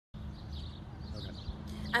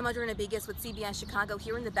I'm Audrina Bigos with CBS Chicago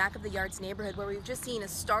here in the back of the Yards neighborhood where we've just seen a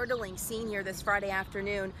startling scene here this Friday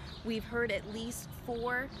afternoon. We've heard at least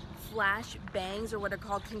 4 flash bangs, or what are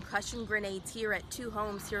called concussion grenades, here at 2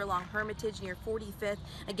 homes here along Hermitage near 45th,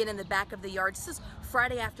 again in the back of the Yards. This is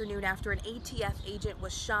Friday afternoon after an ATF agent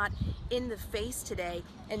was shot in the face today,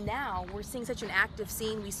 and now we're seeing such an active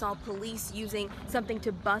scene. We saw police using something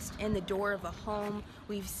to bust in the door of a home.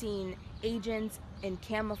 We've seen agents in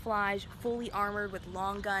camouflage, fully armored with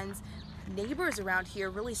long guns. Neighbors around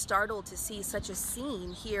here really startled to see such a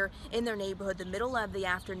scene here in their neighborhood, the middle of the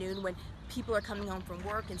afternoon when people are coming home from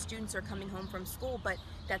work and students are coming home from school, but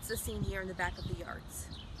that's the scene here in the back of the Yards.